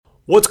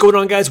What's going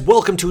on, guys?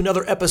 Welcome to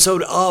another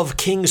episode of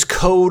King's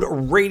Code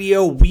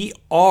Radio. We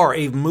are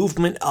a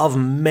movement of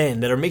men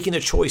that are making the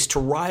choice to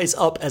rise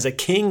up as a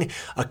king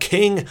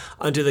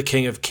unto the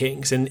King of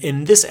Kings. And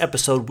in this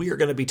episode, we are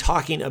going to be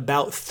talking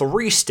about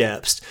 3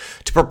 steps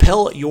to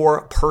propel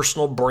your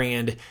personal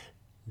brand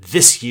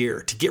this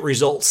year to get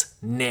results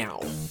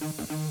now.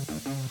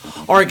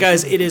 All right,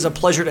 guys, it is a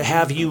pleasure to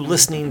have you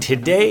listening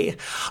today.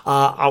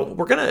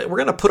 We're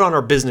gonna put on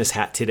our business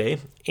hat today,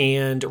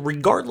 and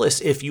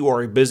regardless if you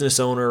are a business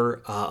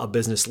owner, a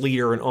business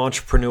leader, an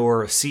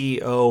entrepreneur, a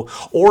CEO,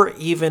 or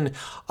even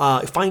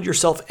find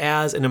yourself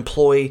as an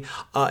employee,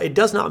 it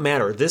does not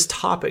matter. This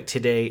topic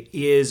today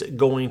is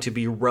going to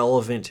be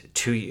relevant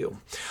to you.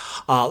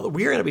 We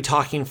are going to be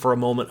talking for a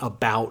moment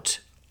about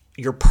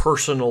your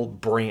personal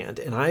brand.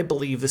 And I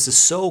believe this is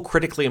so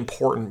critically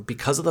important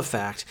because of the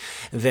fact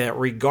that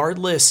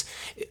regardless,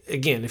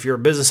 again, if you're a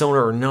business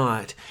owner or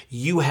not,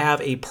 you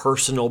have a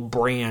personal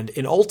brand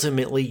and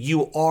ultimately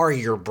you are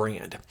your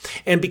brand.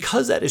 And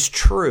because that is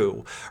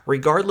true,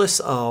 regardless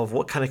of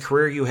what kind of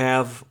career you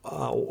have,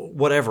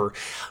 whatever,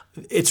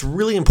 it's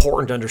really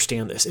important to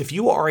understand this. If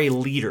you are a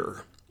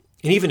leader,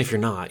 and even if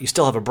you're not, you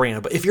still have a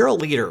brand, but if you're a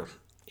leader,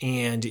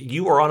 and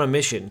you are on a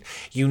mission,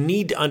 you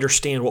need to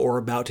understand what we're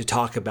about to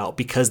talk about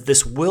because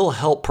this will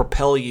help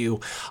propel you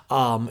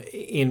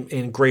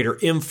in greater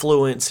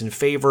influence and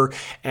favor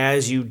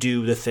as you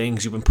do the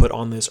things you've been put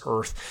on this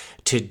earth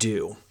to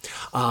do.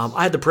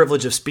 I had the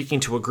privilege of speaking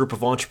to a group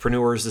of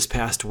entrepreneurs this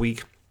past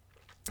week,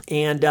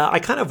 and I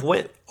kind of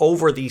went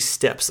over these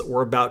steps that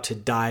we're about to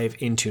dive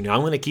into. Now,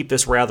 I'm going to keep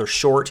this rather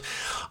short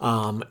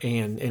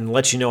and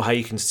let you know how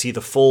you can see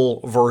the full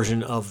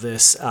version of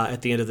this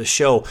at the end of the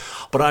show.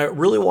 But I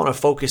really want to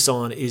focus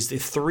on is the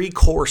 3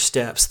 core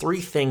steps,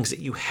 3 things that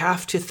you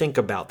have to think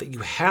about, that you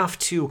have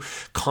to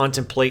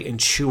contemplate and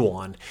chew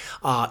on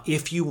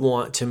if you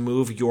want to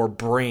move your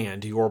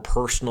brand, your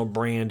personal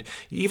brand,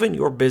 even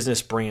your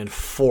business brand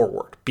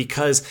forward.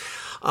 Because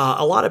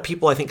a lot of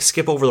people, I think,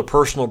 skip over the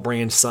personal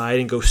brand side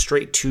and go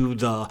straight to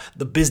the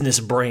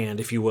business brand,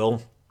 if you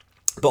will.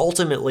 But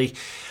ultimately,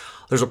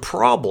 there's a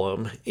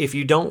problem if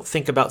you don't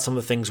think about some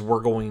of the things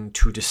we're going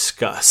to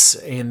discuss.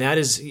 And that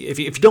is, if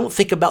you don't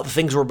think about the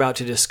things we're about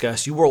to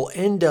discuss, you will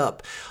end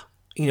up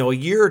a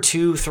year or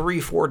 2, 3,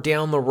 4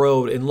 down the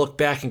road and look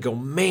back and go,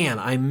 man,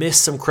 I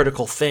missed some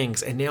critical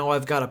things. And now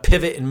I've got to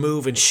pivot and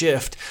move and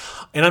shift.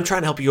 And I'm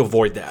trying to help you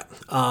avoid that.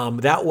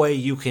 That way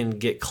you can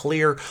get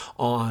clear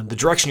on the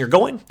direction you're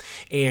going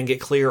and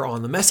get clear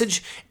on the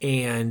message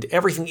and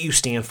everything that you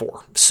stand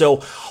for. So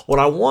what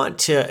I want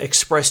to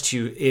express to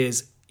you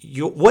is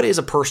what is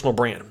a personal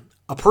brand?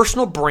 A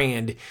personal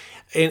brand,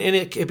 and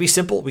it could be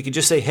simple. We could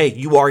just say, hey,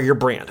 you are your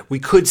brand. We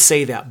could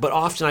say that, but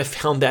often I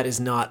found that is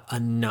not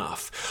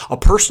enough. A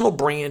personal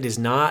brand is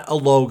not a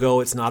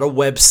logo. It's not a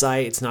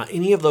website. It's not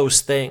any of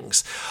those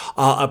things.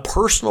 A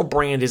personal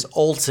brand is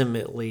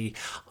ultimately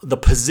the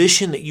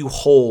position that you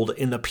hold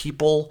in the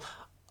people,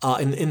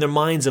 in the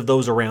minds of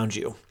those around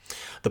you.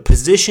 The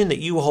position that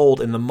you hold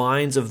in the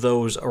minds of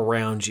those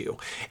around you.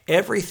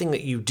 Everything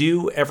that you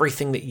do,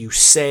 everything that you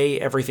say,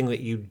 everything that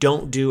you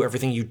don't do,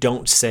 everything you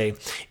don't say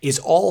is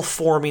all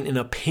forming an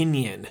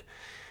opinion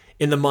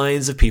in the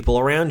minds of people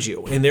around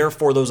you. And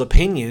therefore, those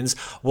opinions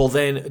will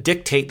then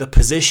dictate the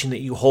position that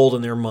you hold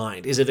in their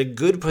mind. Is it a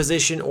good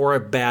position or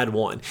a bad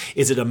one?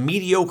 Is it a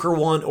mediocre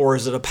one or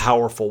is it a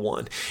powerful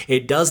one?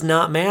 It does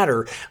not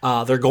matter.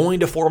 They're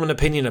going to form an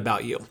opinion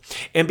about you.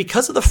 And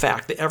because of the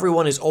fact that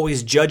everyone is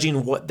always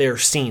judging what they're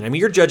seeing. I mean,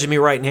 you're judging me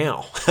right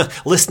now,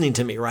 listening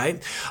to me, right?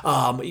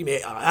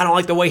 I don't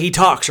like the way he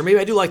talks, or maybe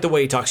I do like the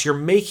way he talks. You're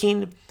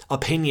making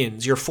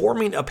opinions. You're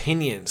forming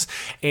opinions.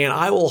 And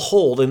I will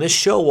hold, and this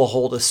show will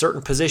hold a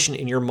certain position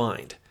in your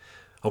mind.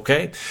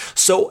 Okay?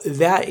 So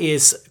that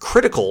is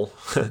critical,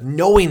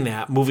 knowing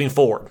that moving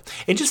forward.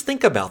 And just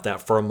think about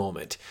that for a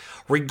moment.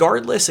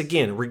 Regardless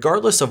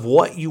of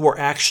what you are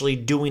actually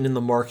doing in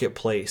the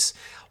marketplace,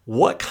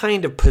 what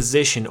kind of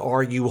position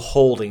are you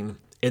holding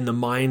in the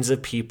minds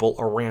of people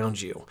around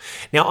you?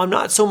 Now, I'm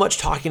not so much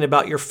talking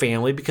about your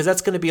family because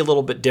that's going to be a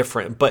little bit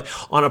different, but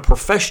on a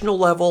professional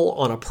level,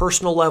 on a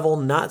personal level,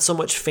 not so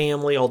much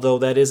family, although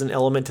that is an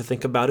element to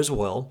think about as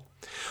well.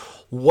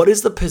 What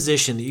is the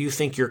position that you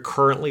think you're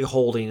currently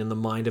holding in the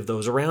mind of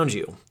those around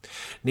you?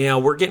 Now,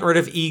 we're getting rid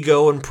of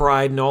ego and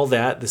pride and all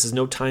that. This is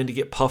no time to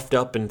get puffed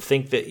up and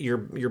think that you're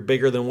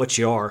bigger than what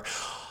you are.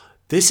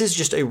 This is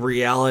just a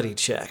reality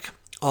check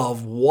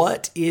of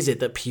what is it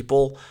that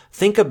people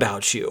think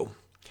about you.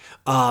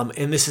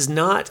 And this is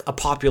not a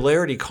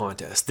popularity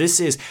contest. This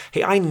is,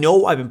 hey, I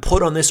know I've been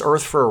put on this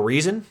earth for a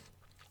reason.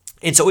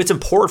 And so it's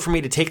important for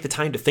me to take the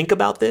time to think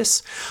about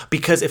this,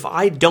 because if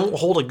I don't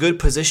hold a good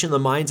position in the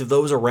minds of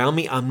those around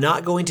me, I'm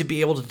not going to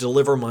be able to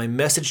deliver my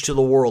message to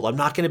the world. I'm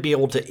not going to be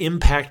able to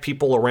impact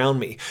people around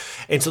me.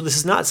 And so this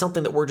is not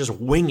something that we're just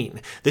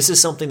winging. This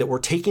is something that we're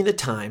taking the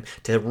time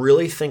to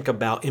really think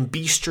about and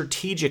be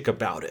strategic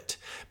about it.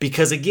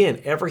 Because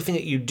again, everything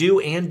that you do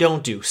and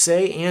don't do,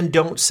 say and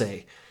don't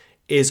say,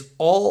 is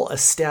all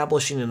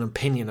establishing an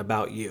opinion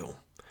about you.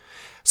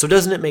 So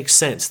doesn't it make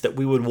sense that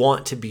we would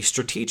want to be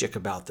strategic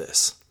about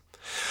this?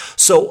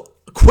 So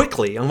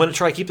quickly, I'm going to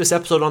try to keep this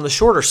episode on the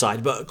shorter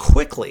side, but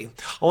quickly,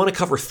 I want to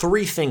cover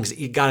 3 things that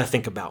you got to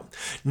think about.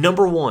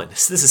 Number 1,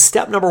 so this is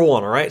step number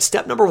 1, all right?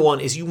 Step number 1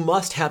 is you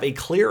must have a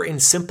clear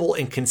and simple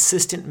and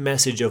consistent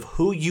message of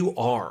who you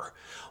are,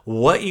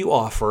 what you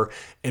offer,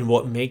 and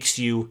what makes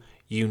you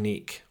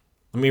unique.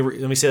 Let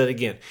me say that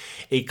again.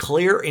 A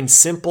clear and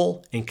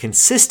simple and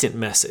consistent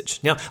message.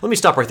 Now, let me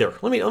stop right there.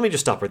 Let me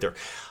just stop right there.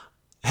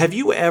 Have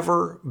you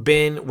ever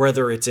been,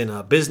 whether it's in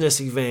a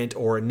business event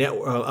or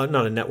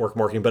not a network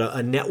marketing, but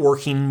a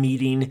networking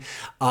meeting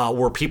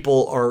where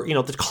people are,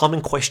 the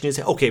common question is,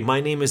 okay, my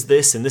name is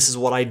this and this is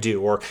what I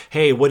do, or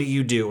hey, what do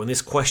you do? And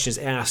this question is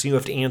asked and you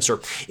have to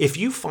answer. If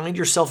you find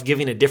yourself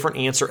giving a different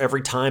answer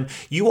every time,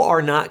 you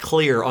are not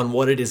clear on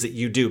what it is that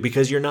you do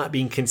because you're not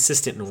being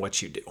consistent in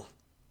what you do.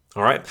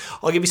 All right,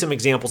 I'll give you some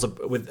examples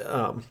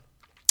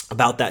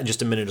about that in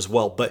just a minute as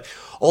well. But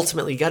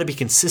ultimately, you got to be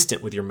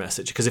consistent with your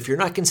message, because if you're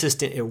not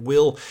consistent, it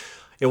will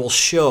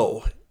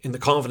show in the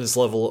confidence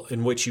level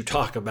in which you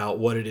talk about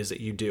what it is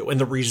that you do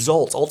and the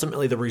results,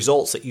 ultimately the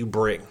results that you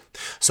bring.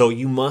 So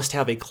you must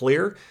have a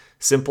clear,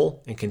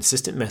 simple, and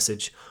consistent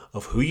message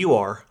of who you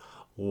are,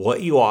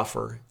 what you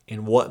offer,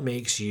 and what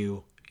makes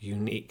you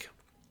unique.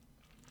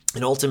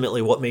 And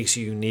ultimately, what makes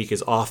you unique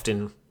is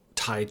often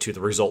tied to the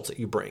results that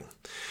you bring.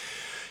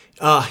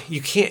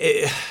 You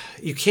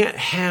can't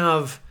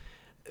have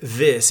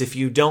this if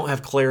you don't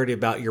have clarity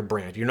about your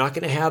brand. You're not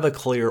going to have a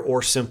clear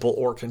or simple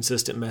or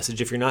consistent message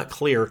if you're not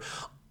clear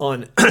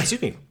on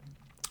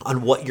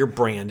on what your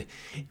brand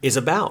is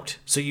about.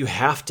 So you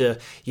have to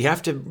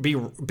be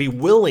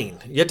willing.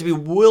 You have to be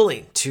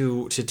willing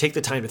to take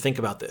the time to think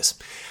about this.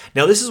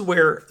 Now, this is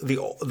where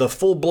the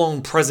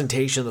full-blown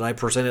presentation that I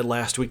presented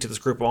last week to this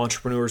group of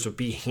entrepreneurs would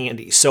be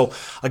handy. So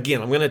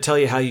again, I'm going to tell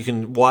you how you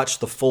can watch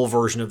the full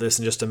version of this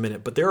in just a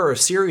minute, but there are a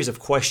series of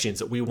questions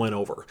that we went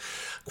over.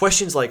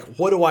 Questions like,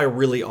 what do I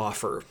really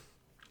offer?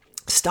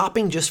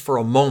 Stopping just for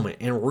a moment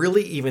and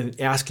really even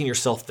asking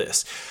yourself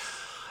this.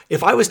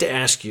 If I was to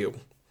ask you,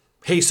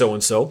 hey,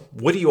 so-and-so,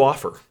 what do you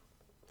offer?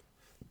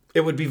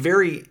 It would be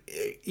very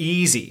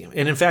easy.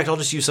 And in fact, I'll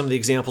just use some of the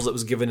examples that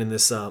was given in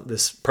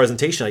this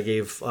presentation I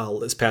gave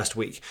this past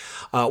week.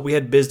 We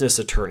had business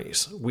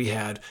attorneys. We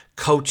had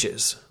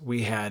coaches.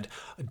 We had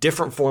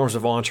different forms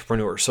of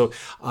entrepreneurs. So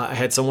I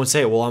had someone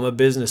say, well, I'm a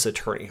business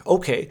attorney.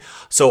 Okay,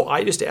 so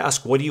I just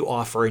asked, what do you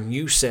offer? And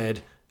you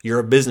said, you're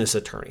a business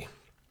attorney.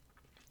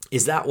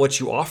 Is that what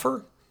you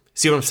offer?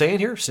 See what I'm saying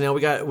here? So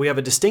now we have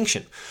a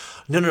distinction.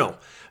 No.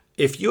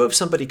 If you have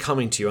somebody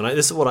coming to you, and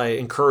this is what I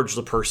encourage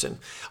the person,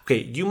 okay,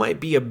 you might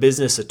be a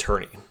business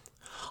attorney,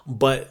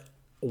 but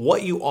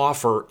what you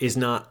offer is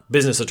not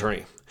business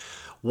attorney.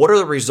 What are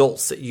the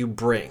results that you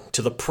bring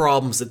to the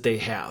problems that they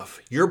have?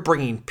 You're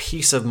bringing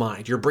peace of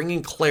mind. You're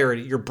bringing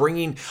clarity. You're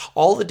bringing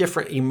all the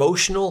different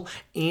emotional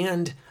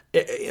and,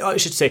 I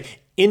should say,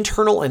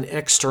 internal and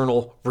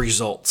external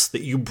results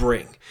that you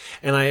bring.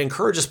 And I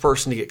encourage this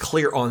person to get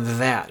clear on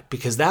that,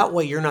 because that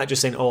way you're not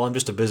just saying, oh, I'm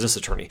just a business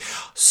attorney.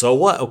 So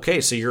what? Okay,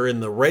 so you're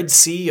in the Red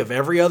Sea of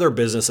every other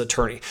business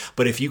attorney.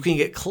 But if you can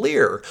get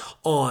clear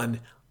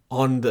on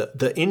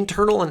the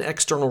internal and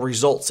external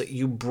results that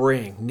you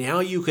bring, now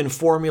you can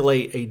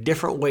formulate a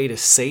different way to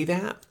say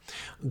that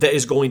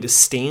is going to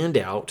stand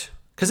out.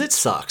 Because it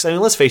sucks. I mean,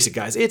 let's face it,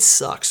 guys. It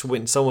sucks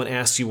when someone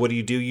asks you, what do?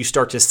 You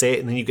start to say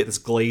it, and then you get this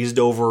glazed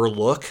over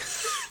look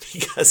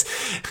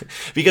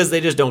because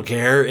they just don't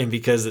care, and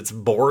because it's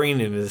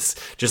boring and it's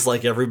just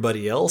like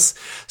everybody else.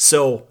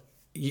 So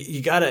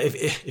you gotta,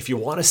 if you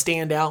want to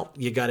stand out,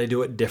 you got to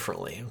do it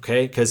differently,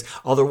 okay? Because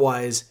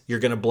otherwise, you're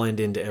going to blend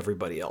into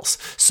everybody else.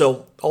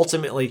 So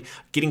ultimately,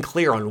 getting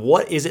clear on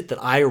what is it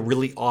that I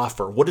really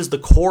offer? What is the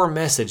core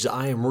message that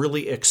I am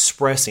really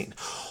expressing?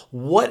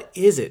 What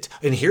is it?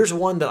 And here's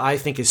one that I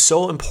think is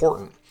so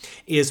important,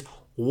 is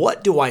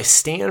what do I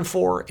stand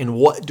for and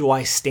what do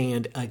I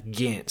stand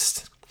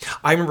against?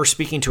 I remember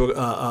speaking to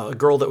a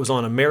girl that was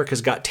on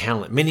America's Got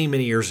Talent many,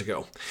 many years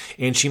ago,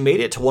 and she made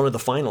it to one of the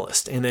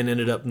finalists and then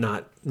ended up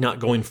not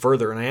going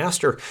further. And I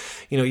asked her,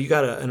 you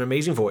got an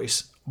amazing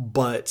voice,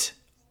 but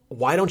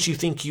why don't you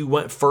think you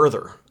went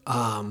further?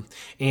 And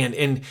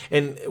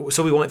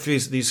so we went through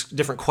these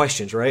different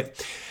questions,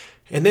 right?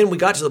 And then we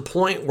got to the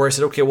point where I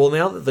said, okay, well,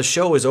 now that the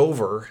show is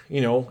over,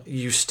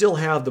 you still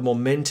have the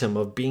momentum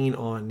of being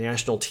on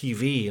national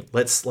TV.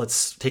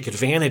 Let's take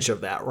advantage of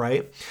that,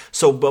 right?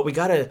 So, but we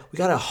gotta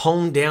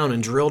hone down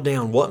and drill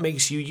down what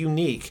makes you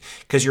unique,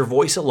 because your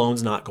voice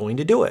alone's not going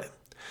to do it.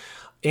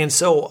 And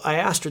so I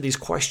asked her these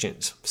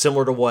questions,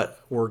 similar to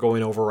what we're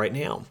going over right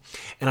now.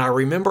 And I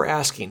remember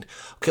asking,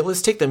 okay,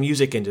 let's take the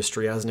music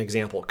industry as an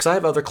example, because I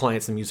have other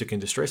clients in the music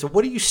industry. I said,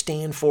 what do you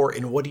stand for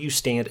and what do you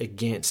stand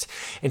against?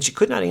 And she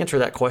could not answer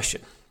that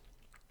question.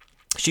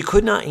 She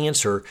could not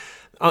answer.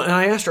 And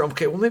I asked her,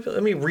 okay, well, maybe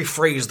let me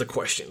rephrase the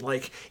question.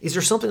 Like, is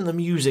there something in the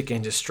music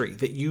industry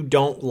that you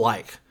don't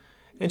like?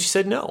 And she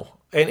said, no.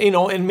 And,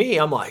 and me,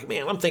 I'm like,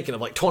 man, I'm thinking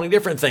of like 20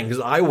 different things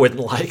I wouldn't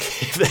like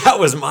if that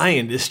was my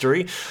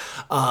industry.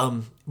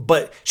 But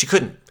but she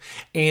couldn't.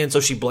 And so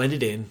she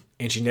blended in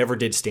and she never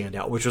did stand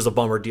out, which was a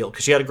bummer deal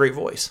because she had a great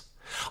voice.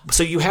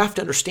 So you have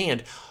to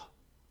understand,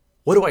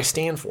 what do I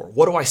stand for?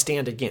 What do I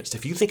stand against?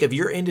 If you think of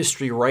your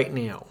industry right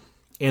now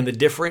and the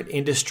different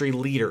industry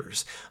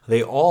leaders,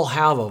 they all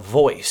have a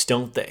voice,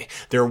 don't they?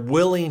 They're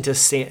willing to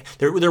stand.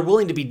 They're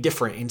willing to be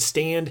different and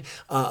stand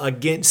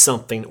against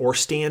something or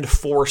stand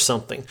for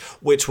something,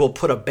 which will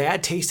put a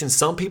bad taste in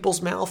some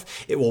people's mouth.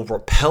 It will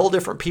repel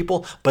different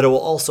people, but it will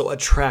also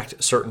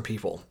attract certain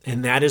people.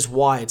 And that is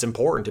why it's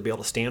important to be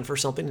able to stand for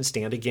something and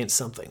stand against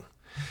something.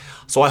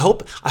 So I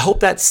hope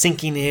that's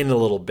sinking in a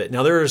little bit.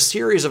 Now, there are a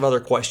series of other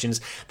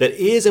questions that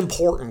is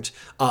important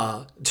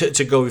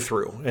to go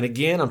through. And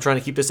again, I'm trying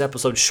to keep this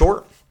episode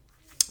short,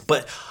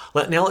 but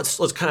now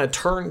let's kind of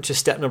turn to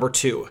step number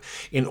 2.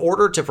 In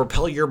order to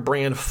propel your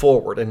brand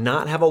forward and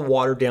not have a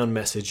watered down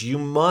message, you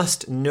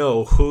must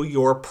know who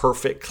your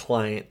perfect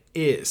client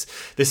is.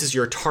 This is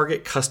your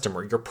target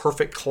customer, your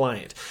perfect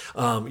client,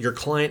 your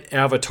client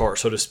avatar,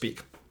 so to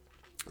speak.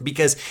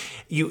 Because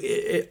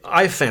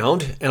I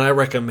found, and I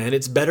recommend,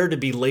 it's better to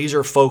be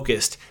laser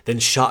focused than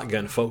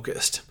shotgun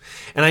focused.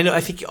 And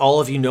I think all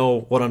of you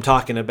know what I'm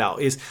talking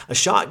about. Is a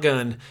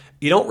shotgun,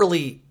 you don't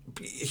really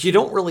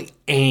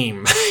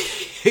aim.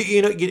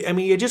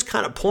 You just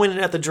kind of point it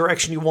at the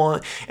direction you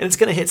want, and it's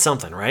going to hit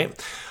something, right?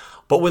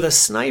 But with a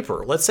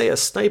sniper, let's say a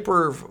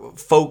sniper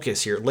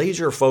focus here,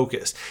 laser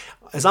focus.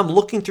 As I'm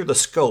looking through the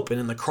scope and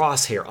in the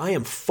crosshair, I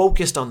am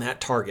focused on that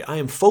target. I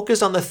am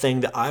focused on the thing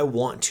that I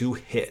want to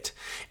hit.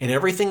 And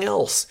everything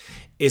else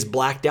is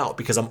blacked out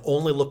because I'm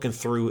only looking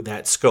through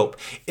that scope.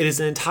 It is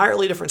an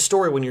entirely different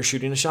story when you're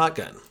shooting a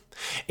shotgun.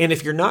 And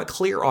if you're not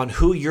clear on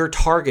who you're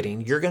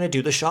targeting, you're going to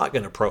do the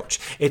shotgun approach.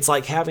 It's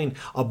like having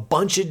a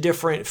bunch of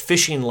different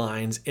fishing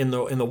lines in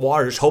the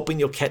waters, hoping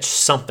you'll catch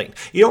something.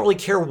 You don't really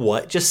care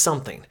what, just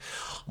something.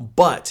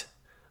 But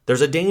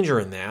there's a danger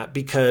in that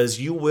because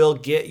you will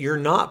get your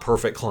not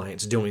perfect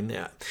clients doing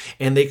that.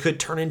 And they could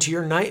turn into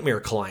your nightmare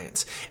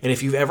clients. And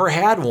if you've ever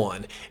had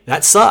one,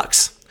 that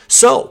sucks.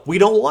 So we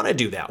don't want to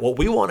do that. What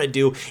we want to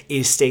do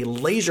is stay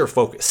laser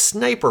focused,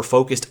 sniper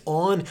focused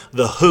on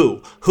the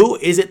who. Who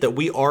is it that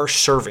we are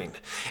serving?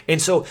 And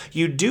so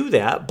you do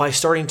that by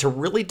starting to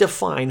really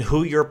define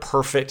who your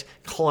perfect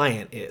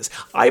client is.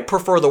 I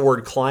prefer the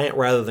word client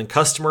rather than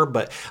customer,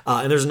 but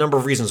and there's a number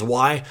of reasons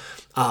why.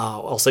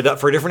 I'll save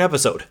that for a different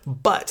episode.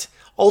 But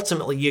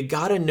ultimately, you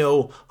got to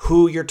know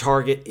who your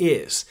target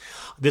is.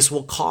 This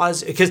will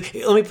cause, because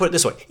let me put it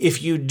this way.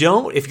 If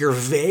you're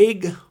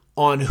vague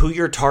on who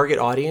your target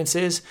audience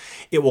is,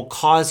 it will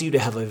cause you to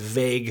have a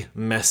vague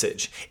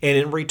message. And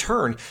in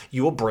return,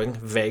 you will bring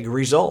vague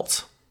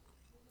results.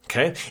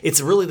 Okay?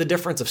 It's really the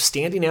difference of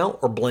standing out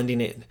or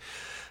blending in.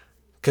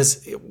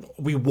 Because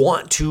we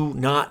want to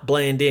not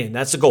blend in.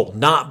 That's the goal,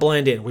 not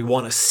blend in. We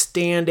want to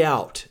stand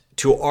out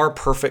to our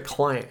perfect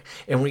client.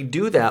 And we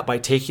do that by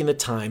taking the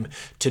time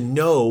to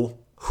know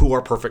who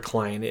our perfect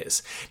client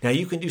is. Now,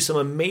 you can do some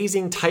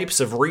amazing types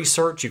of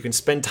research. You can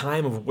spend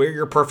time of where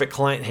your perfect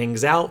client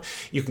hangs out.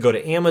 You can go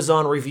to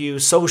Amazon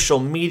reviews, social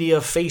media,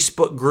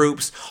 Facebook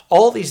groups,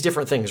 all these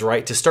different things,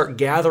 right? To start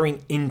gathering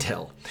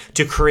intel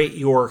to create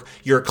your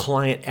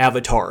client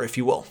avatar, if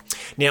you will.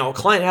 Now, a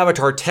client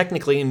avatar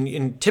technically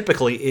and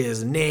typically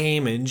is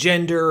name and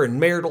gender and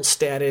marital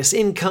status,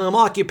 income,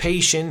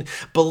 occupation,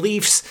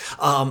 beliefs,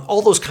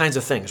 all those kinds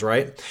of things,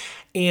 right?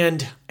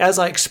 And as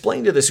I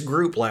explained to this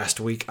group last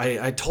week,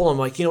 I told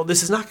them,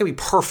 this is not going to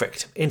be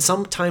perfect. And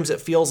sometimes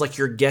it feels like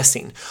you're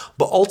guessing.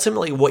 But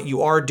ultimately, what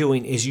you are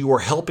doing is you are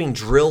helping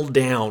drill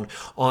down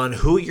on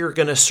who you're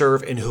going to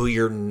serve and who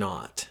you're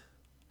not.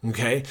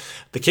 Okay?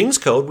 The King's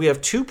Code, we have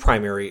two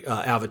primary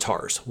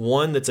avatars.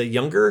 One that's a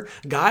younger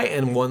guy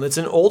and one that's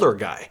an older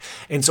guy.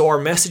 And so our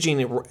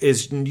messaging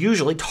is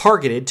usually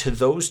targeted to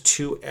those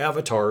two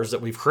avatars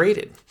that we've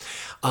created.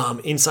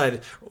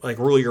 Inside, like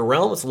Rule Your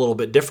Realm, it's a little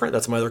bit different.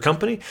 That's my other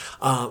company.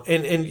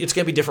 And it's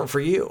going to be different for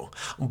you.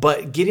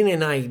 But getting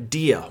an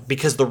idea,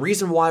 because the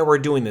reason why we're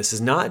doing this is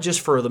not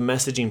just for the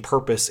messaging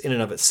purpose in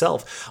and of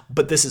itself,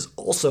 but this is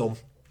also,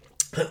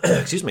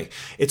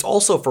 it's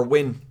also for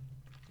when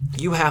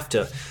you have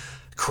to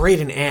create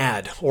an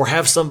ad or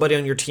have somebody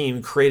on your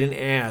team create an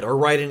ad or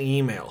write an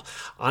email.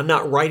 I'm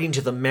not writing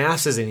to the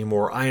masses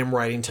anymore. I am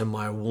writing to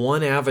my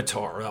one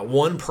avatar, that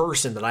one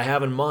person that I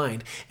have in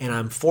mind, and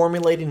I'm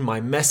formulating my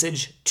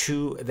message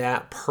to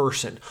that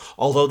person.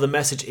 Although the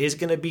message is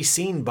going to be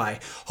seen by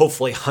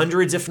hopefully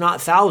hundreds, if not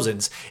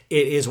thousands,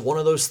 it is one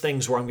of those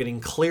things where I'm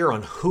getting clear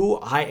on who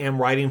I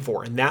am writing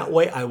for. And that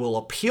way I will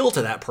appeal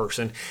to that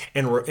person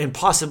and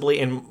possibly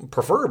and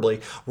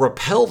preferably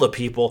repel the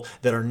people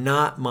that are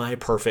not my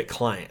perfect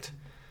client.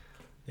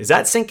 Is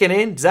that sinking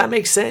in? Does that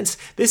make sense?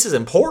 This is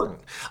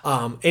important.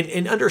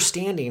 And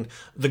understanding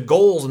the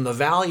goals and the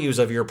values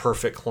of your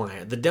perfect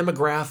client, the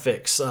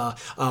demographics,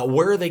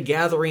 where are they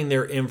gathering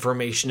their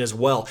information as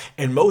well.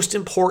 And most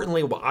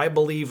importantly, what I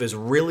believe is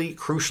really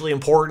crucially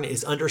important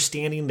is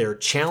understanding their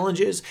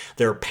challenges,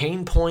 their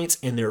pain points,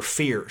 and their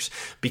fears.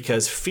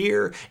 Because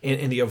fear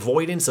and the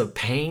avoidance of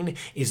pain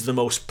is the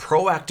most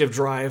proactive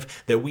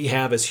drive that we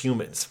have as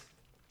humans.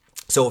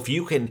 So if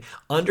you can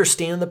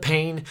understand the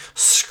pain,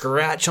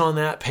 scratch on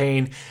that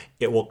pain,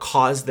 it will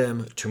cause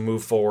them to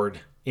move forward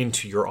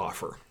into your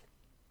offer.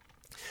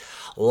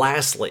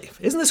 Lastly,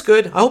 isn't this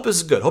good? I hope this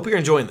is good. I hope you're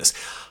enjoying this.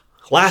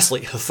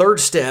 Lastly, the third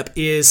step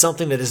is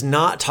something that is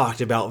not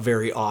talked about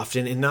very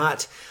often and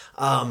not,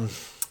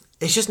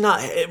 it's just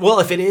not, well,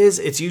 if it is,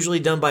 it's usually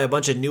done by a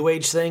bunch of new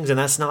age things, and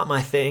that's not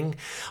my thing,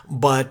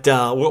 but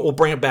we'll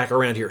bring it back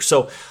around here.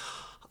 So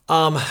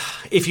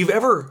if you've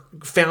ever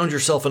found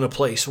yourself in a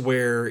place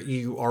where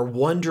you are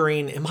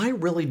wondering, am I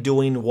really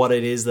doing what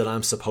it is that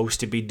I'm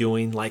supposed to be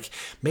doing? Like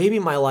maybe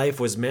my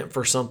life was meant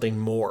for something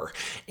more.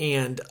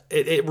 And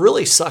it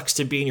really sucks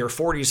to be in your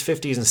 40s,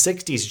 50s, and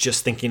 60s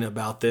just thinking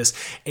about this.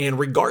 And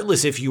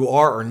regardless if you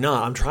are or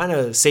not, I'm trying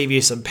to save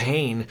you some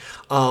pain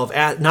of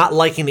not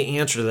liking the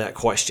answer to that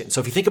question. So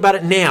if you think about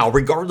it now,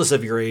 regardless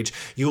of your age,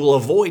 you will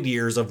avoid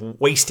years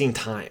of wasting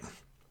time.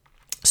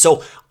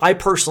 So I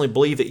personally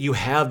believe that you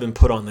have been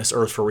put on this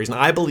earth for a reason.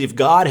 I believe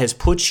God has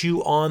put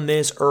you on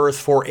this earth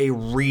for a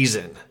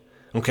reason.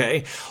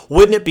 Okay?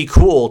 Wouldn't it be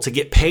cool to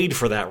get paid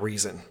for that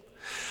reason?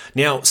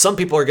 Now, some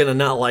people are going to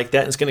not like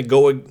that. It's going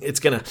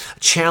to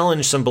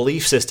challenge some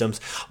belief systems.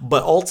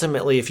 But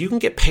ultimately, if you can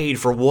get paid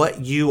for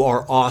what you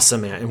are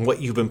awesome at and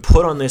what you've been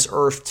put on this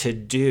earth to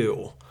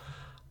do,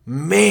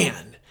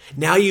 man,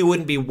 now you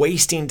wouldn't be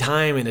wasting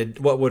time in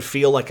what would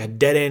feel like a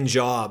dead-end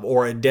job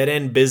or a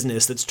dead-end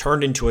business that's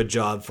turned into a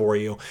job for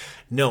you.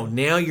 No,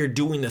 now you're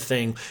doing the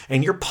thing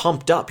and you're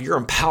pumped up, you're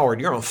empowered,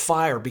 you're on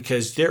fire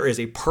because there is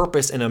a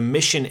purpose and a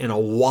mission and a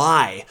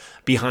why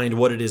behind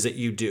what it is that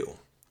you do.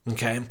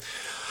 Okay?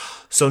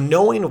 So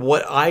knowing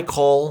what I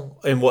call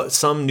and what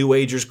some New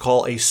Agers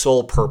call a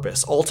soul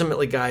purpose,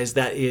 ultimately, guys,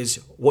 that is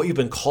what you've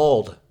been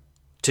called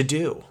to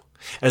do.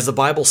 As the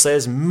Bible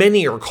says,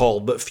 many are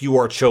called, but few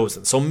are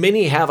chosen. So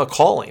many have a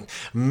calling.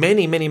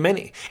 Many, many,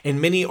 many.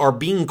 And many are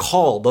being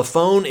called. The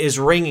phone is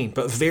ringing,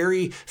 but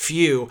very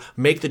few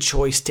make the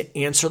choice to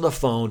answer the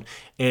phone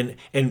and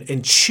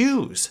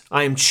choose.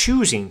 I am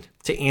choosing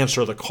to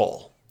answer the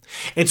call.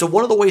 And so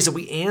one of the ways that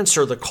we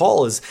answer the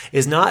call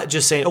is not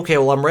just saying, okay,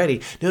 well, I'm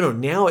ready. No,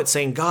 now it's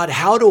saying, God,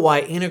 how do I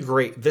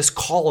integrate this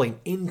calling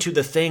into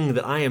the thing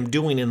that I am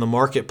doing in the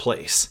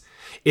marketplace?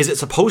 Is it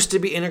supposed to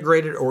be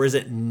integrated or is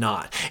it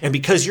not? And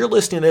because you're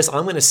listening to this,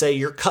 I'm going to say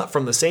you're cut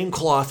from the same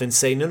cloth and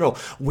say, no,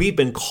 we've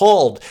been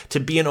called to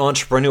be an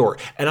entrepreneur.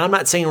 And I'm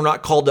not saying we're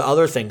not called to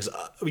other things.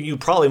 You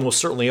probably most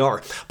certainly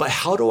are. But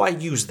how do I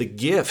use the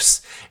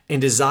gifts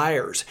and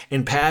desires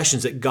and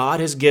passions that God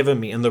has given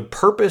me and the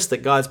purpose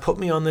that God's put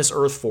me on this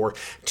earth for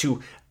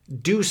to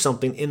do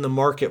something in the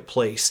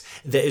marketplace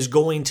that is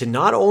going to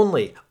not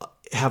only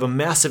have a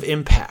massive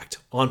impact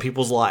on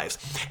people's lives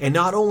and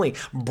not only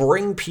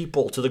bring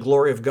people to the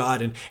glory of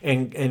God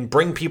and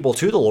bring people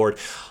to the Lord,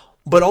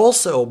 but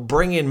also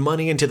bring in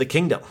money into the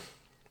kingdom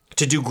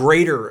to do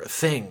greater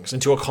things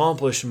and to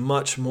accomplish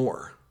much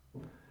more.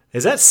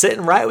 Is that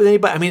sitting right with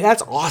anybody? I mean,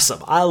 that's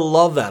awesome. I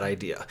love that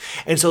idea.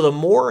 And so the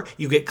more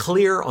you get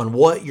clear on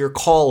what your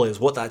call is,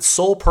 what that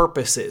sole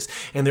purpose is,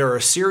 and there are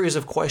a series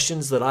of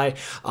questions that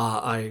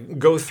I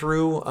go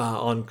through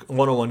on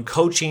one-on-one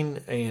coaching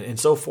and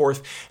so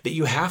forth that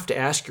you have to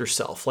ask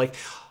yourself. Like,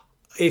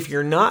 if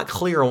you're not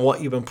clear on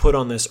what you've been put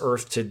on this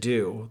earth to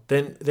do,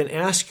 then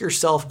ask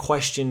yourself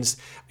questions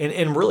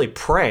and really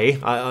pray.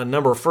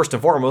 First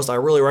and foremost, I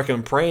really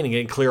recommend praying and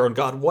getting clear on,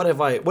 God, what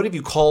have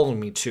you called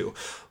me to?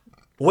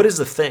 What is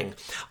the thing?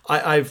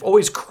 I've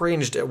always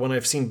cringed at when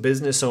I've seen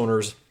business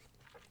owners,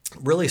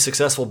 really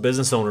successful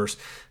business owners,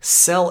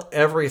 sell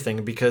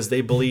everything because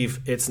they believe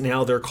it's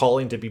now their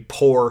calling to be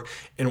poor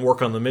and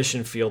work on the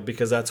mission field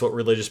because that's what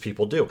religious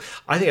people do.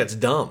 I think that's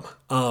dumb.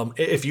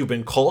 If you've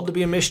been called to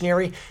be a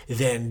missionary,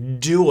 then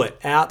do it.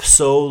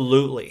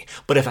 Absolutely.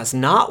 But if that's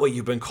not what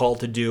you've been called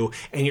to do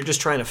and you're just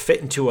trying to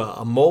fit into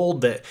a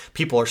mold that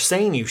people are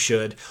saying you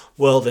should,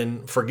 well,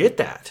 then forget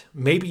that.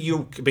 Maybe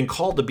you've been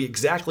called to be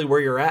exactly where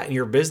you're at in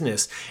your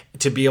business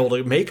to be able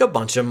to make a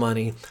bunch of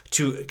money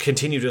to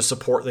continue to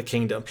support the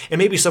kingdom and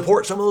maybe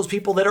support some of those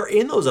people that are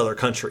in those other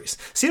countries.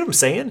 See what I'm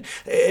saying?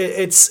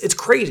 It's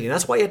crazy. And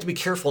that's why you have to be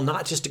careful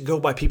not just to go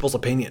by people's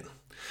opinion.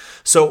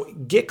 So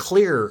get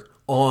clear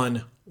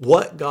on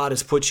what God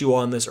has put you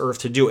on this earth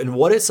to do and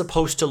what it's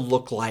supposed to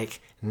look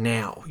like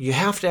now. You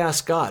have to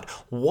ask God,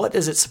 what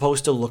is it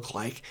supposed to look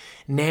like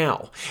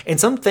now? And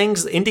some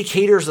things,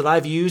 indicators that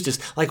I've used is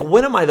like,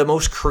 when am I the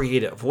most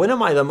creative? When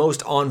am I the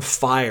most on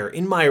fire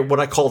in my, what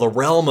I call the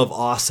realm of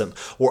awesome,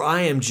 where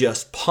I am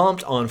just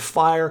pumped on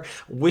fire,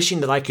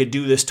 wishing that I could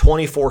do this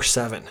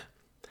 24/7?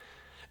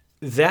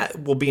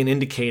 That will be an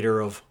indicator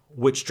of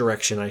which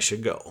direction I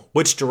should go,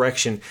 which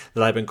direction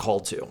that I've been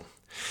called to.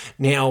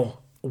 Now,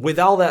 with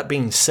all that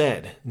being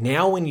said,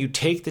 now when you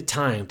take the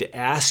time to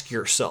ask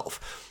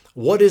yourself,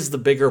 what is the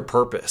bigger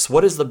purpose?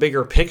 What is the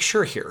bigger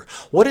picture here?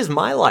 What is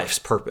my life's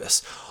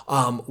purpose?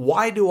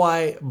 Why do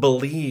I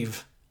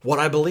believe what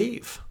I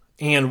believe?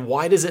 And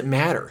why does it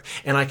matter?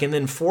 And I can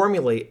then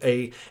formulate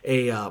a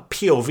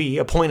POV,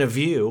 a point of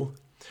view,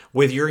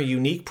 with your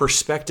unique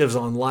perspectives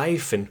on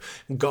life and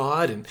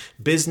God and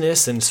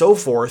business and so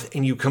forth,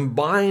 and you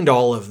combined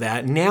all of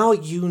that, now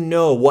you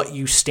know what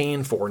you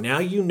stand for. Now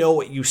you know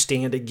what you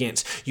stand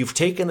against. You've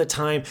taken the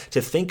time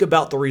to think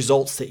about the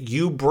results that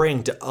you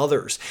bring to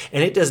others.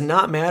 And it does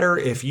not matter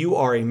if you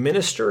are a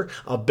minister,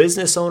 a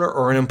business owner,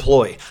 or an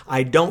employee.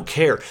 I don't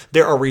care.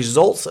 There are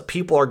results that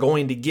people are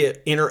going to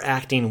get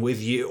interacting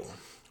with you.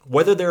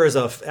 Whether there is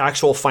an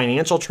actual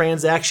financial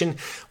transaction,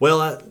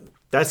 well,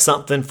 that's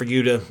something for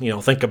you to,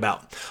 think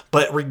about.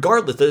 But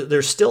regardless,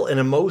 there's still an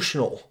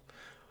emotional,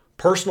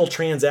 personal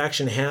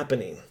transaction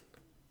happening.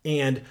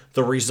 And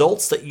the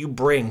results that you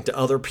bring to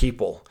other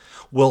people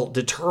will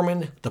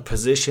determine the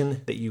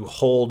position that you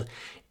hold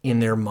in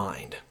their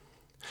mind.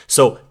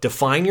 So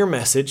define your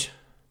message,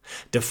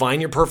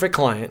 define your perfect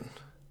client,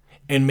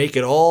 and make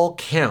it all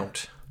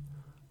count,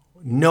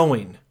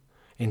 knowing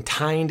and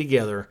tying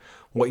together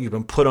what you've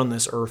been put on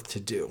this earth to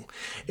do.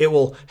 It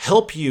will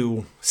help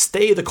you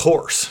stay the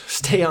course,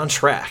 stay on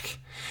track.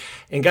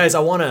 And guys, I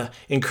want to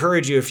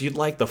encourage you, if you'd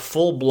like the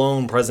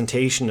full-blown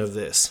presentation of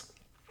this,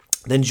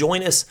 then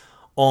join us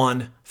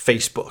on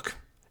Facebook.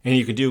 And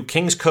you can do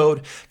King's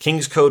Code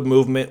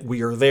Movement.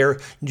 We are there.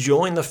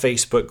 Join the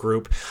Facebook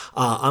group.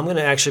 I'm going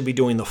to actually be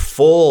doing the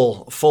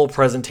full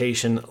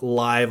presentation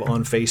live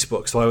on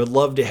Facebook. So I would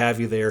love to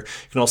have you there.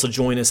 You can also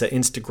join us at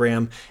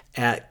Instagram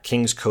at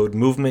King's Code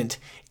Movement.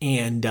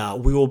 And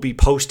we will be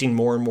posting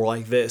more and more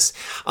like this.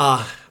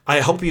 I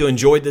hope you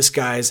enjoyed this,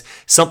 guys.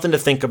 Something to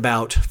think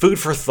about. Food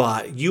for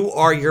thought. You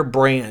are your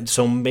brand,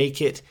 so make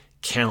it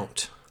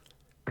count.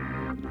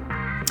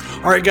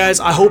 All right, guys,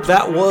 I hope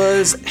that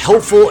was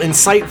helpful,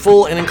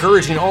 insightful, and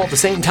encouraging all at the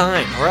same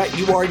time. All right,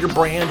 you are your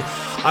brand.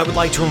 I would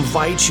like to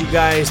invite you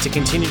guys to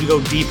continue to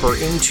go deeper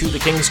into the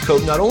King's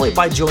Code, not only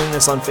by joining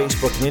us on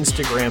Facebook and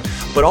Instagram,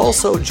 but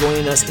also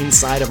joining us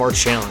inside of our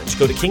challenge.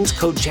 Go to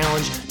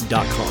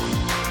kingscodechallenge.com.